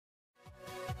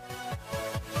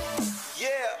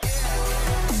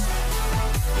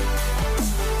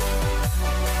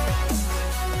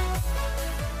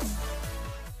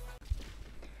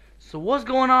So what's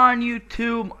going on,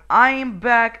 YouTube? I am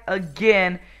back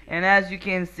again, and as you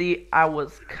can see, I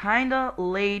was kinda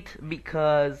late with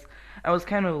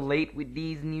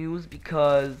these news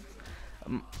because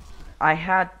um, I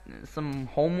had some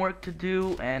homework to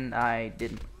do and I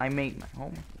didn't. I made my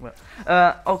homework.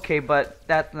 Okay, but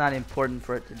that's not important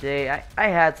for today. I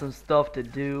had some stuff to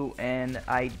do and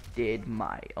I did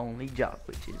my only job,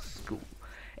 which is school.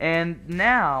 And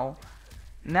now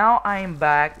I am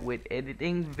back with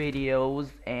editing videos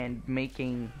and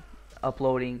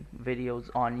uploading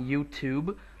videos on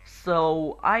YouTube.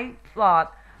 So I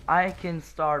thought I can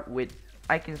start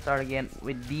again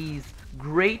with these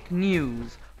great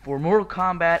news for Mortal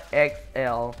Kombat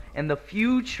XL and the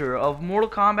future of Mortal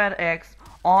Kombat X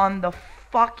on the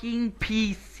fucking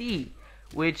PC,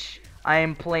 which I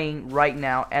am playing right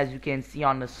now. As you can see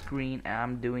on the screen,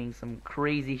 I'm doing some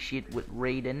crazy shit with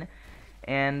Raiden,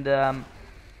 and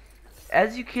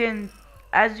as you can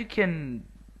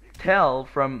tell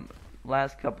from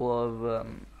last couple of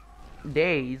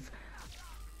days,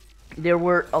 there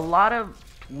were a lot of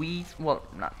tweets. Well,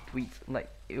 not tweets, like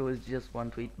it was just one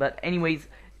tweet, but anyways,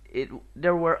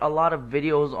 there were a lot of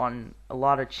videos on a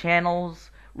lot of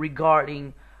channels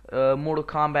regarding Mortal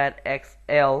Kombat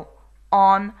XL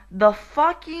on the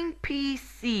fucking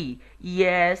PC.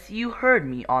 Yes, you heard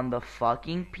me, on the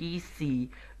fucking PC.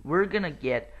 We're gonna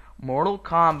get Mortal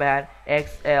Kombat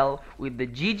XL with the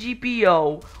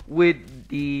GGPO, with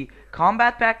the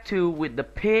Combat Pack 2, with the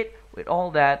pit, with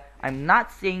all that. I'm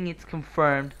not saying it's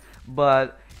confirmed,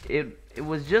 but it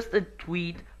was just a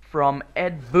tweet from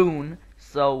Boon,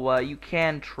 so you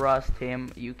can't trust him.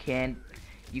 You can't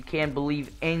believe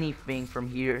anything from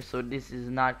here. So this is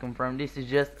not confirmed. This is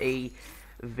just a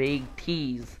vague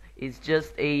tease. It's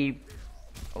just it's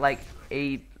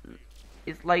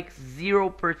like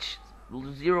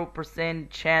 0%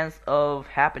 chance of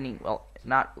happening. Well,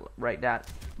 not right that,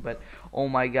 but oh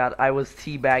my god, I was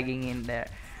teabagging in there.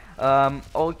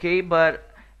 Okay,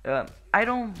 but I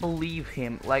don't believe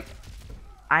him. Like,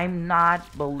 I'm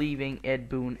not believing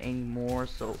Boon anymore.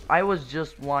 So I was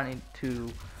just wanting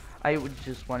to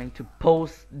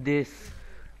post this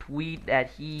tweet that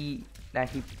he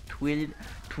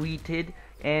tweeted,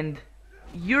 and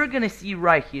you're gonna see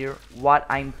right here what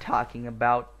I'm talking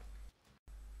about.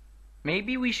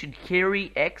 Maybe we should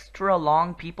carry extra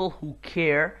long, people who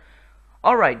care.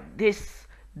 Alright, this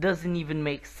doesn't even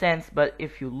make sense, but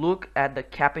if you look at the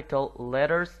capital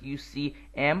letters, you see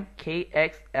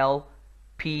MKXLPC.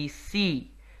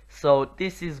 So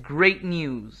this is great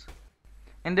news.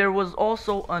 And there was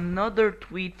also another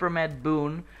tweet from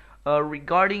Boon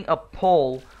regarding a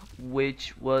poll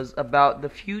which was about the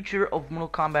future of Mortal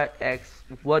Kombat X.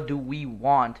 What do we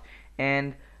want?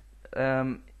 And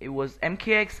it was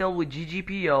MKXL with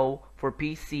GGPO for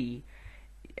PC,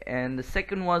 and the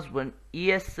second was when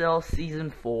ESL Season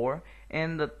 4,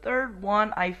 and the third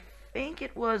one, I think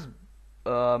it was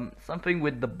something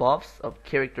with the buffs, of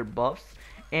character buffs,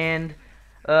 and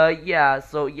yeah,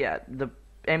 so yeah, the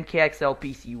MKXL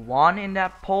PC won in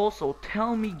that poll. So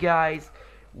tell me, guys,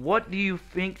 what do you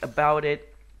think about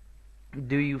it?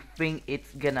 Do you think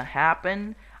it's gonna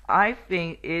happen? I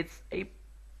think it's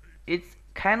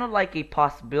kind of like a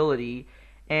possibility,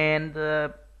 and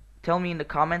tell me in the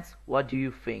comments, what do you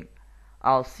think?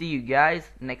 I'll see you guys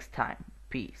next time.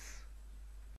 Peace.